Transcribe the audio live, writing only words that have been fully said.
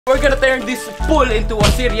We're gonna turn this pool into a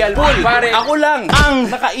serial pool. Pare, ako lang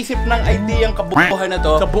ang nakaisip ng ideyang kabuuhan na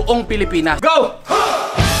to sa buong Pilipinas. Go!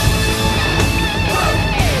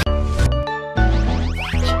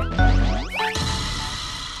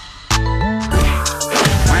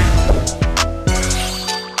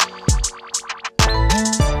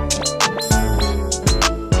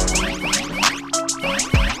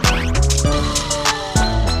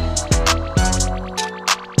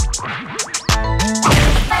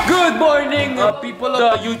 People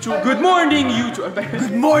of YouTube. Good morning, YouTube.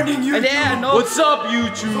 Good morning, YouTube. Ayan, no? What's up,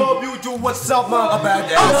 YouTube? What's up, YouTube? What's up, mga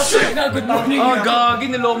kabadass? Oh, shit! Good morning. Oh, gagi,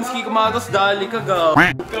 nilomski kumatos. Dali ka,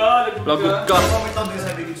 Lagot ka.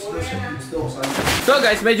 So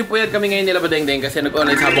guys, medyo puyat kami ngayon nila Badengdeng kasi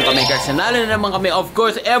nag-online sabong kami kasi nalo na naman kami, of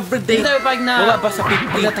course, everyday. Tayo pag na wala pa sa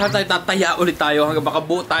 50, tataya ulit tayo hanggang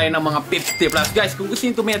makabuo tayo ng mga 50 plus. Guys, kung gusto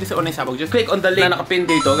nyo tumaya sa online sabong, just click on the link na nakapin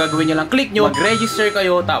dito. Gagawin nyo lang, click nyo, mag-register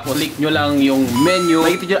kayo, tapos click nyo lang yung menu.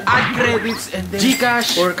 Makikita nyo, add credits and then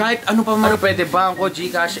Gcash or kahit ano pa man. Pwede bangko,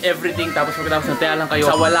 Gcash, everything. Tapos pagkatapos nataya lang kayo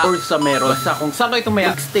sa wala or sa meron. Basta kung saan kayo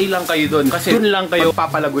tumaya, stay lang kayo doon. Kasi doon lang kayo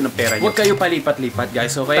papalago ng pera nyo. Huwag kayo palipat-lipat,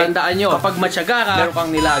 guys. Okay? Tandaan nyo, kapag matyaga ka, meron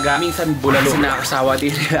kang nilaga, minsan bulalo. Sinakasawa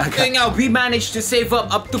din nilaga. Kaya nga, we managed to save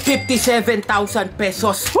up to 57,000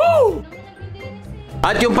 pesos. Woo!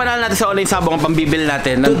 At yung panalo natin sa online sabong ang pambibil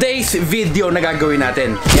natin ng today's video na gagawin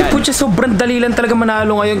natin. Yan. Pucha, sobrang dali lang talaga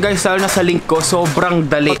manalo ngayon, guys. Lalo na sa link ko, sobrang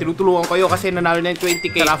dali. Tinutulungan ko kayo kasi nanalo na yung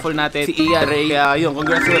 20k sa raffle natin. Si Ian Ray. Kaya yun,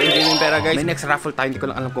 congratulations yung pera, guys. May next raffle tayo, hindi ko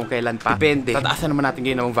lang alam kung kailan pa. Depende. Tataasan naman natin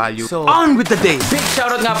ngayon ng value. So, on with the day. Big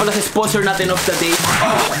shoutout nga pala sa sponsor natin of the day.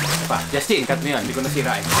 Justin, cut mo yan. Hindi ko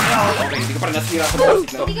nasirain. Okay, hindi ko parang nasira sa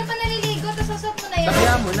post na to. Hindi ka pa naliligo, tapos sasot mo na yun.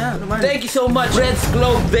 Kaya mo na. Thank you so much, Red's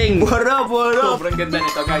Clothing. What up, what up? Sobrang ganda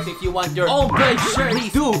nito, guys. If you want your own brand shirt,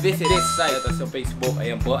 please do visit this site. At sa Facebook,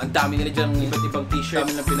 ayan po. Ang dami nila dyan ng iba't ibang t-shirt.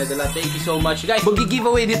 Kami lang pinadala. Thank you so much, guys.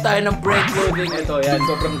 Mag-giveaway din tayo ng brand clothing. Ito, yan.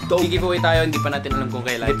 Sobrang dope. Giveaway tayo. Hindi pa natin alam kung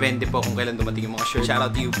kailan. Depende po kung kailan dumating yung mga shirt. Shout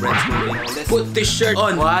out to you, brand clothing. Let's put this shirt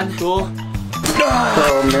on. 1, 2.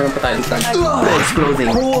 So, meron pa tayong tag. Red's Clothing.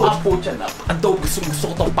 Apo dyan na. Ang dope. Gusto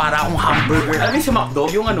ko itong para akong hamburger. Alam mo si McDo?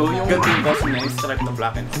 Yung ano, yung ganting boss na yung stripe na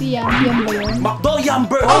black and white. Si Yum ba yun? McDo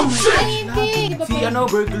Yumber! Oh my God! Si ano,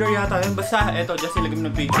 burglar yata yun. Basta, eto, just ilagay mo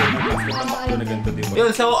ng picture ng basket ng McDo na ganito, diba? Yun,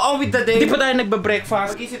 so on with the day. Hindi pa tayo nagba-breakfast.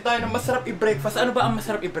 Mag-isip tayo ng masarap i-breakfast. Ano ba ang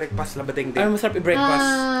masarap i-breakfast, Labadengdeng? Ano masarap i-breakfast?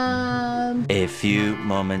 A few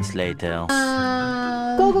moments later.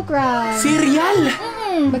 Coco Crunch! Cereal!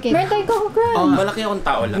 Bakit? Meron tayong Coco Crunch! Malaki akong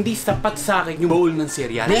tao lang. Hindi sapat sa akin yung bowl ng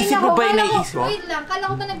cereal. Naisip mo ba yung naisip mo? Wait lang,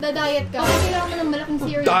 kala ko ba nagda-diet ka? Kasi kailangan mo ng malaking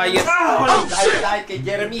cereal. Diet! Walang diet kay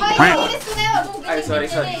Jeremy! Ay, inis ko na yun! Ay, sorry.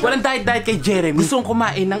 Walang diet kay Jeremy. Gusto kong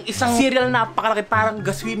kumain ng isang cereal na napakalaki, parang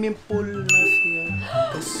swimming pool na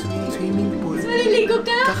swimming pool. Naliligo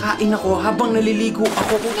ka? Kakain ako habang naliligo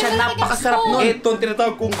ako. Kutya, napakasarap nun. Ito ang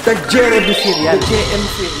tinatawag kong The Jeremy cereal. The JM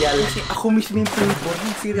cereal. Kasi ako mismo yung flavor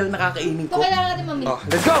ng cereal na kakainin ko. So, kailangan natin mamili.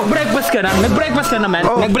 Let's go! Breakfast ka na? Nag-breakfast ka na, man?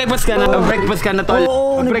 Nag-breakfast ka na? Nag-breakfast ka na, tol?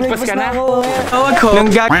 Nag-breakfast ka na? Oo, ako.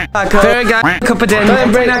 Pero ka pa din.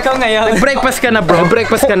 Nag-breakfast ka na, bro.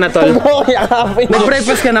 Nag-breakfast ka na, tol.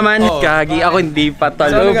 Nag-breakfast ka naman. Kagi, ako hindi pa, tol.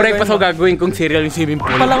 Nag-breakfast ako gagawin kong cereal yung swimming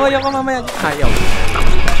pool. Palangoy ako mamaya. Ayaw.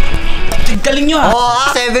 Galing nyo, ha?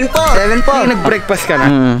 Oo, 7 po. 7 po. Nag-breakfast ka na?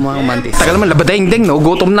 Mga mantis. Tagal naman, Labadengdeng, no?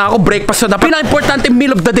 Gutom na ako. Breakfast na. Pinaka-importante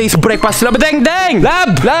meal of the day is breakfast. Labadengdeng!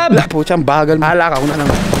 Lab! Pucha, ang bagal. Mahala ka. Una lang.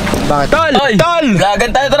 Bakit? Tol! Tol! Gagan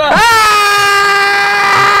tayo, tara.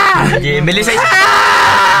 Bilis ay...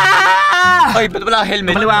 Oy, ba't wala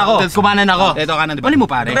helmet? Kaliwa ako. Tapos kumanan ako. Ito kanan, diba? Mali mo,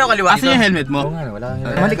 pare. Pero kaliwa ito. Asan yung helmet mo? Wala.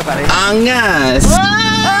 Mali ka, pare. Angas!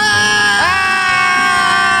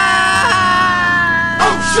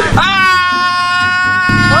 Oh, shit!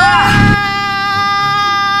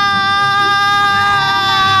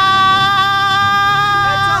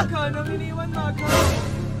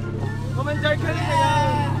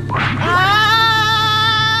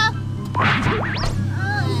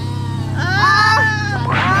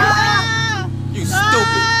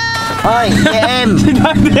 Hoy, JM!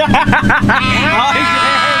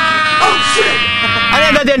 Oh shit! Ano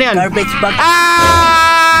yan, daddy? Ano yan? Garbage bag.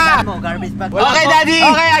 Garbage bag. Okay, daddy!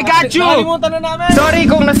 Okay, I got you! Nakalimutan na namin! Sorry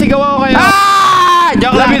kung nasigaw ako kayo.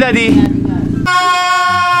 Joke lang. Love you, daddy.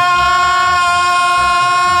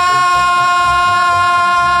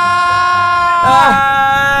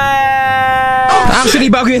 Actually,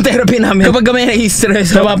 bago yung therapy namin. Kapag kami na-stress,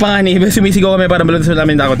 napapanganib, sumisigaw kami para malutas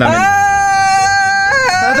namin takot namin.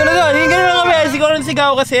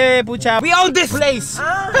 Sigaw kasi, pucha. We own this place!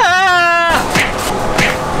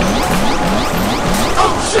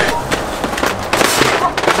 Oh shit!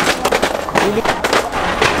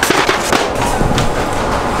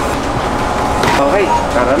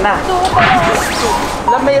 Okay, tara na.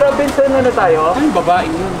 Love, may Robinson na tayo. Ano babae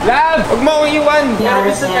yun? Love! Huwag mo akong iwan!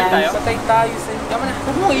 Robinson na tayo? Patay tayo sa inyo. Tama na.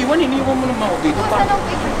 Huwag mo akong iwan, iniwan mo naman ako dito. Saan ang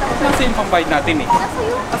paper towel? Nasa yung pangbayad natin eh.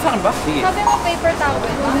 Nasa'yo. Saan ba? Sige. Sabi mo paper towel.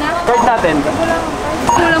 Huwag na. Card natin.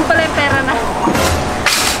 Kulang pala yung pera na.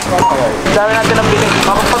 Dami natin ang bilis.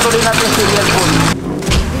 Papapatuloy natin yung serial phone.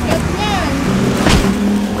 Bigat niyan.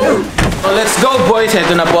 So let's go boys!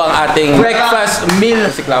 Ito na po ang ating breakfast meal.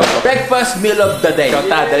 Si Cloud. Breakfast meal of the day. So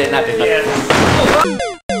tadali natin.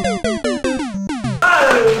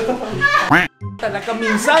 Talaga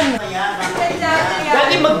minsan.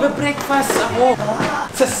 Dati magbe-breakfast ako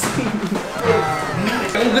sa swimming.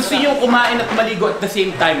 Kung gusto nyo kumain at maligo at the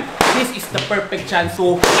same time, this is the perfect chance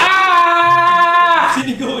to...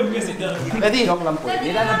 Sinigawan kasi daw. Ready? Joke lang po.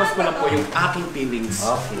 Nilalabas ko lang po yung aking feelings.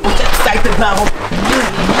 Okay. Excited na ako.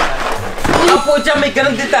 Po dyan, may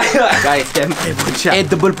ganun din tayo. Guys, siyempre po dyan.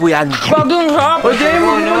 Edible po yan. Bagong hap! O dyan,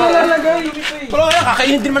 mo nalalagay. Pero kaya,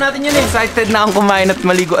 kakainin din naman natin yan eh. Excited na akong kumain at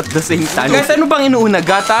maligo at the same time. Guys, ano bang inuuna?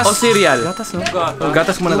 Gatas o cereal? Gatas, no?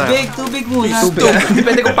 Gatas muna tayo. Tubig muna. Tubig.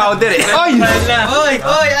 Depende kung powder eh. Oy!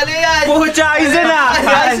 Oy, ano yan? Pucha, ayos na!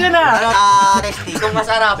 Ayos na! Resti, kung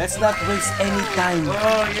masarap. Let's not waste any time.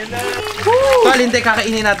 Oh, yun na. Tol, hindi,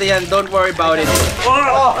 kakainin natin yan. Don't worry about it.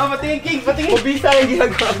 Patingin. Mabisa yung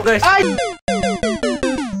ginagawa ko, guys. Ay!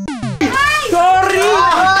 Sorry!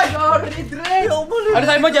 Sorry, Dre. Ano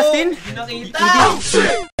tayo mo, Justin? Nakita.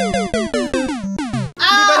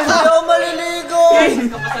 Hindi ako maliligo.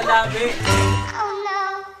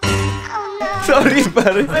 Sorry,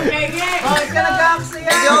 pare. Bakit ka nag-aaksaya?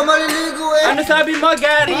 Hindi ako maliligo eh. Ano sabi mo,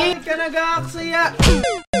 Gary? Bakit ka nag-aaksaya?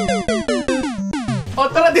 O,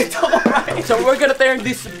 tara dito kumain. So, we're gonna turn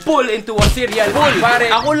this pool into a cereal pool. Pare,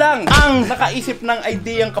 ako lang ang nakaisip ng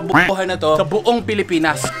ideyang kabubuhan na to sa buong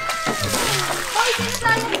Pilipinas.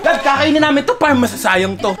 Dad, kakainin namin to, parang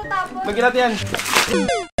masasayang to. Bagyan natin yan.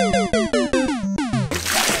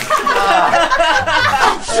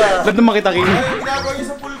 Ba't naman kita kini? Ginagawa niyo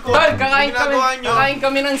sa pool ko. Tol, kakain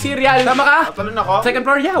kami ng cereal. Tama ka? Talon ako? Second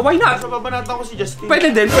floor, yeah, why not? Sa babanatan ko si Justin. Pwede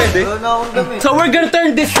din, pwede. Wala na akong damit. So we're gonna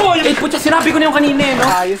turn this pool. Eh, putya, sinabi ko na yung kanina eh, no?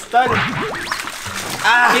 Ayos, Tal.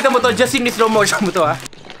 Kita mo to, just in slow motion mo to, ha?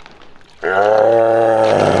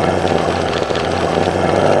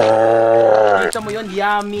 Kita mo yun,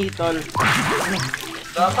 yummy, tol.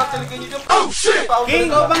 Dapat talaga niyo yung... Oh, shit!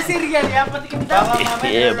 King, o bang cereal yan? Pati kami daw. Baka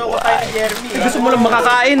mamaya naloko tayo ni Jeremy. Gusto mo lang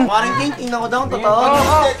makakain. Parang King, tingnan ko daw. Totoo.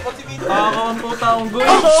 Kakakampo taong goy.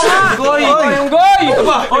 Goy! Yung goy!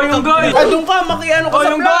 O yung goy! Ay, doon ka, makiano ka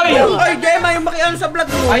sa vlog. Ay, Gemma, yung makiano sa vlog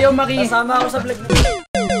mo. Ayaw maki. Kasama ako sa vlog mo.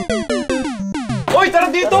 Oy,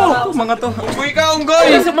 tara dito! Mga to. Uy ka,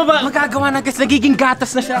 unggoy! Kasi magagawa na guys, nagiging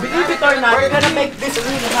gatas na siya. Believe it or not, we're gonna make this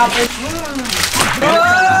really happen.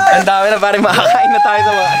 Ang dami na parang makakain na tayo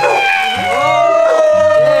sa mga.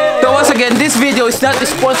 So once again, this video is not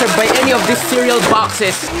sponsored by any of these cereal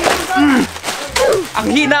boxes.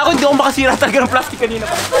 Ang hina ako, hindi ako makasira talaga ng plastic kanina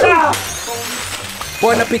pa.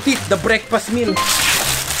 Bon appetit, the breakfast meal.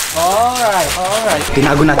 Alright.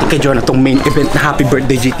 Tinago natin kay John itong main event na Happy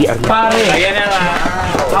Birthday GTR. Pare, ayan na nga.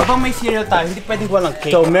 Habang may cereal tayo, hindi pwedeng walang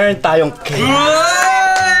cake. So meron tayong cake.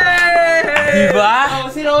 Diba?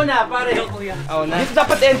 Oh, sino una, pare? Dito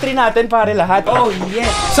dapat entry natin, pare, lahat. Oh,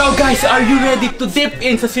 yes. So guys, are you ready to dip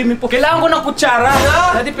in sa swimming pool? Kailangan ko ng kutsara.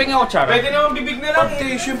 Nadipin nga kutsara. Pwede naman bibig na lang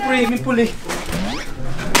Okay, syempre, swimming pool eh.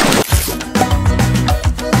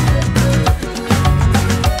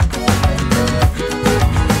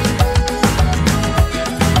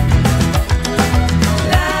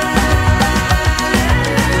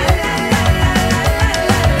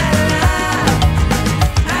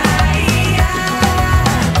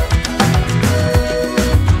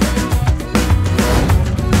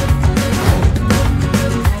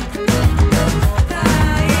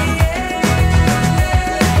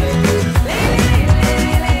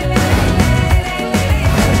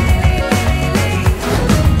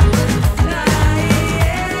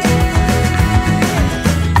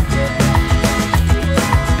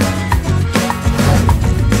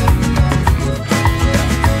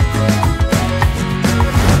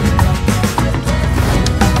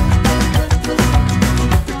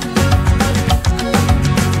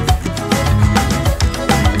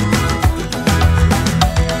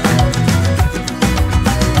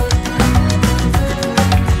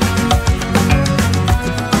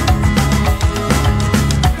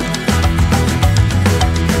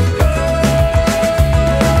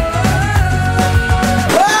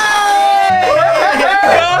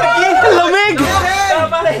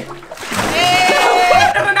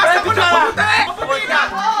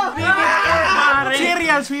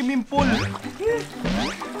 swimming pool.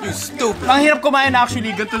 You stupid. Ang hirap kumain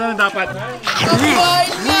actually. Ganito na lang dapat.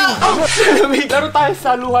 Laro tayo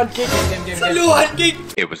sa luhan cake. Saluhan cake!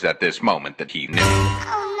 It was at this moment that he knew.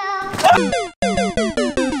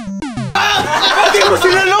 Hindi mo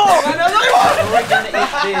sinalo!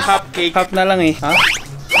 Cupcake. Cup na lang eh. Ha?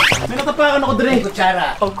 May natapakan ako dre.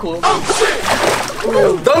 Kutsara. Oh, cool.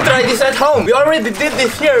 Don't try this at home. We already did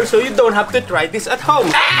this here, so you don't have to try this at home.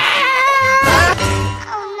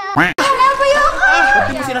 Ba't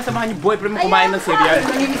di mo sinasamahan yung boyfriend mo kumain ng cereal?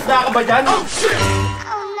 Nanginisda ka ba dyan?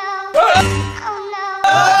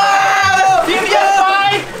 Cereal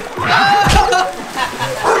fight!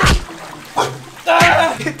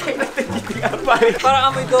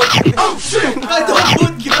 Parang amoy dog.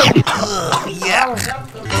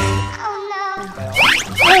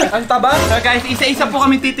 Ang taba? Guys, isa-isa po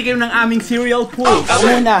kami titikim ng aming cereal pool. Ako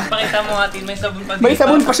muna. Pakita mo atin, may sabon pa dito. May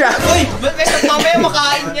sabon pa siya. Uy! May mamaya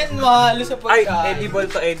makain yan. Mahalo sa pagkain. Edible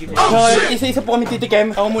to edible. So, isa-isa po kami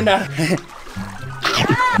titikim. Ako muna.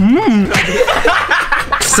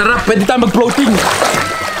 Sarap! Pwede tayo mag-floating!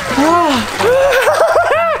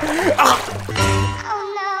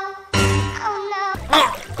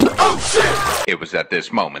 It was at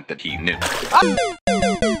this moment that he knew.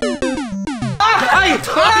 Ay!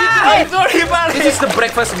 Ay! Sorry, pare! This is the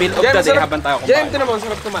breakfast meal of the day habang tayo kumain. Ito naman,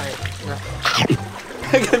 sarap kumain.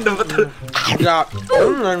 Ganda ba talaga?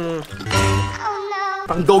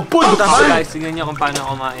 Pang dog food! So guys, tingnan nyo kung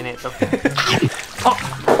paano kumain ito.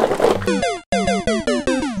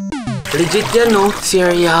 Legit yan, no?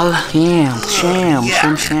 Cereal. Sham.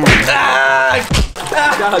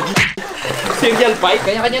 Cereal fight?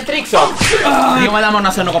 Kanya-kanyang tricks, oh. Hindi ko alam mo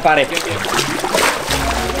nasa ano ka, pare.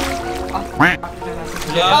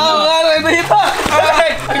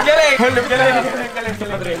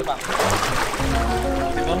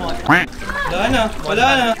 Wala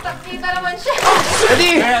na. Kita naman siya.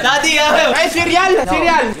 Daddy, Ay, cereal!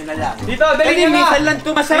 Cereal! Dito, dali Hindi, minsan lang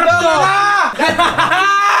ito. Masarap to!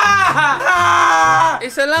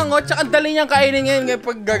 Isa lang, oh. Tsaka dali niyang kainin ngayon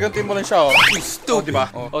pag gagantin mo lang siya, oh. Stupid, diba?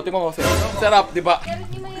 Oh, tingnan mo kasi. Sarap, di ba? Pero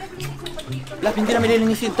hindi mahirap linisin pag dito. Lap, hindi namin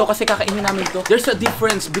lilinisin to kasi kakainin namin to. There's a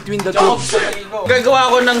difference between the two. Gagawa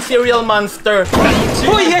ko ng cereal monster.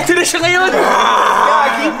 Uy, ito na siya ngayon!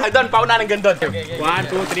 Ay, doon, pauna ng gandun. 1,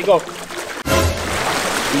 2, 3, go!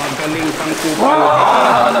 Magaling kang kupal.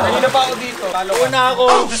 Kanina pa ako dito. Una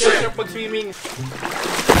ako, pag-swimming.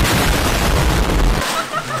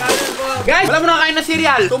 Guys, wala mo na kain ng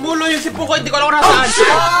cereal. Tumulo yung sipo ko, hindi ko alam kung nasaan.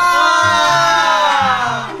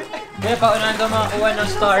 Kaya paunahan ka makakuha ng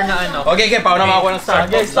star na ano. Okay, pauna makakuha ng star.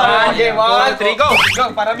 Okay, star. Okay, 1, 2, 3, go! Go,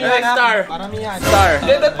 paramihan Okay, star. Paramihan. Star.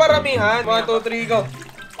 Hindi, paramihan. 1, 2, 3, go.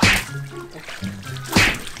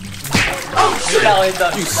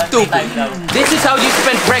 You stupid. This is how you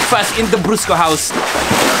spend breakfast in the Brusco house.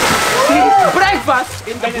 Breakfast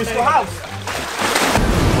in the Brusco house.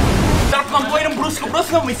 Sarap ng buhay ng Brusco Bros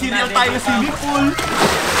na may cereal tayo na swimming pool.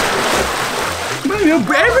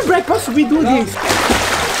 Every breakfast we do this.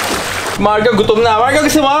 Marga, gutom na. Marga,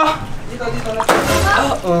 gusto mo?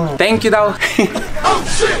 Thank you daw.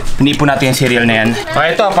 Hindi po natin yung cereal na yan.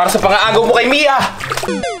 Okay, ito, para sa pang-aagaw mo kay Mia.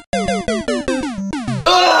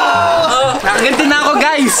 Nakaganti na ako,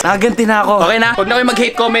 guys! Nakaganti na ako. Okay na? Huwag na kayo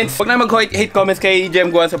mag-hate comments. Huwag na mag-hate comments kay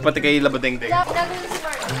Jem Guan sa pati kay Labadengdeng.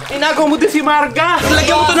 Inagaw mo din si Marga!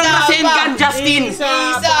 Lagyan mo to ng Rasengan, Justin!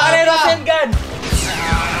 Pare, Rasengan!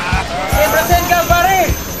 Rasengan,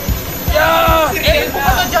 pare! Mo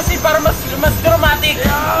to, Justin, para mas dramatic.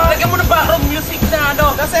 Lagyan mo ng background music na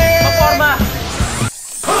ano. Kasi maporma.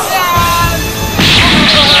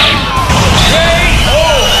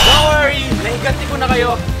 Don't worry! Nahiganti ko na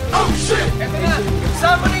kayo. Oh shit! Eto na!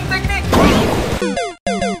 Summoning technique!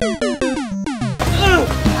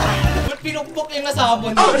 Ba't pinukpok yung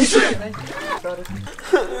nasabon?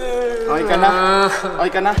 Okay ka na?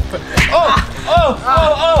 Okay ka na? Oh! Oh!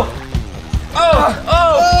 Oh! Oh! Oh!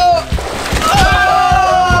 Oh!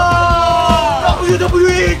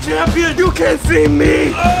 WWE Champion! You can't see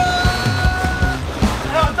me!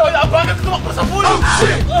 Bakit tumakbo sa pulo?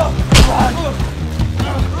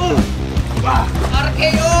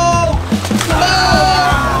 RKO!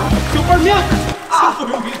 Super milk!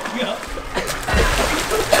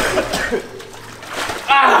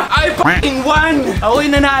 I fucking won! Ako'y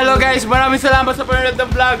nanalo, guys. Maraming salamat sa panonood ng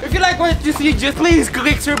vlog. If you like what you see, just please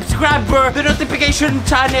click subscribe for the notification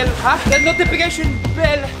channel. The notification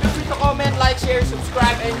bell. Feel free to comment, like, share,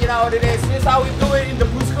 subscribe, and you know what it is. This is how we do it in the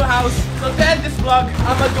Brusco house. So to end this vlog,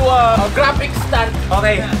 I'm gonna do a graphic stunt.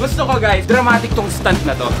 Okay, gusto ko, guys. Dramatic tong stunt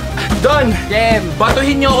na to. Don! Damn!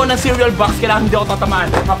 Batuhin niyo ako ng cereal box. Kailangan hindi ako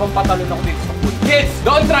tatamaan. Mapampatalon ako dito. food. Kids,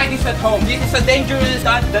 don't try this at home. This is a dangerous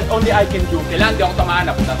stunt that only I can do. Kailangan di ako tamaan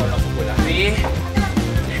na punta to lang sa pula. 3.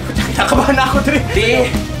 Kinakabahan na ako, 3. 2.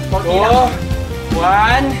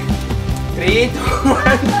 1. 3, 2,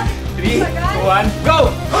 1. 3, 2, 1. Go!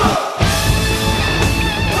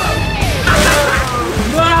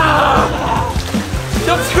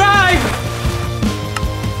 Subscribe!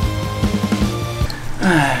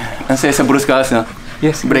 Ang saya sa Bruscas, no?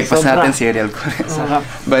 Yes, Breakfast sobra. natin, cereal ko.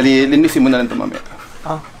 Bali, linisin mo na lang ito mamaya.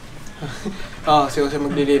 Siya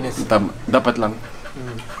maglilinis. Dapat lang.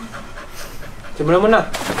 Simulan mo na.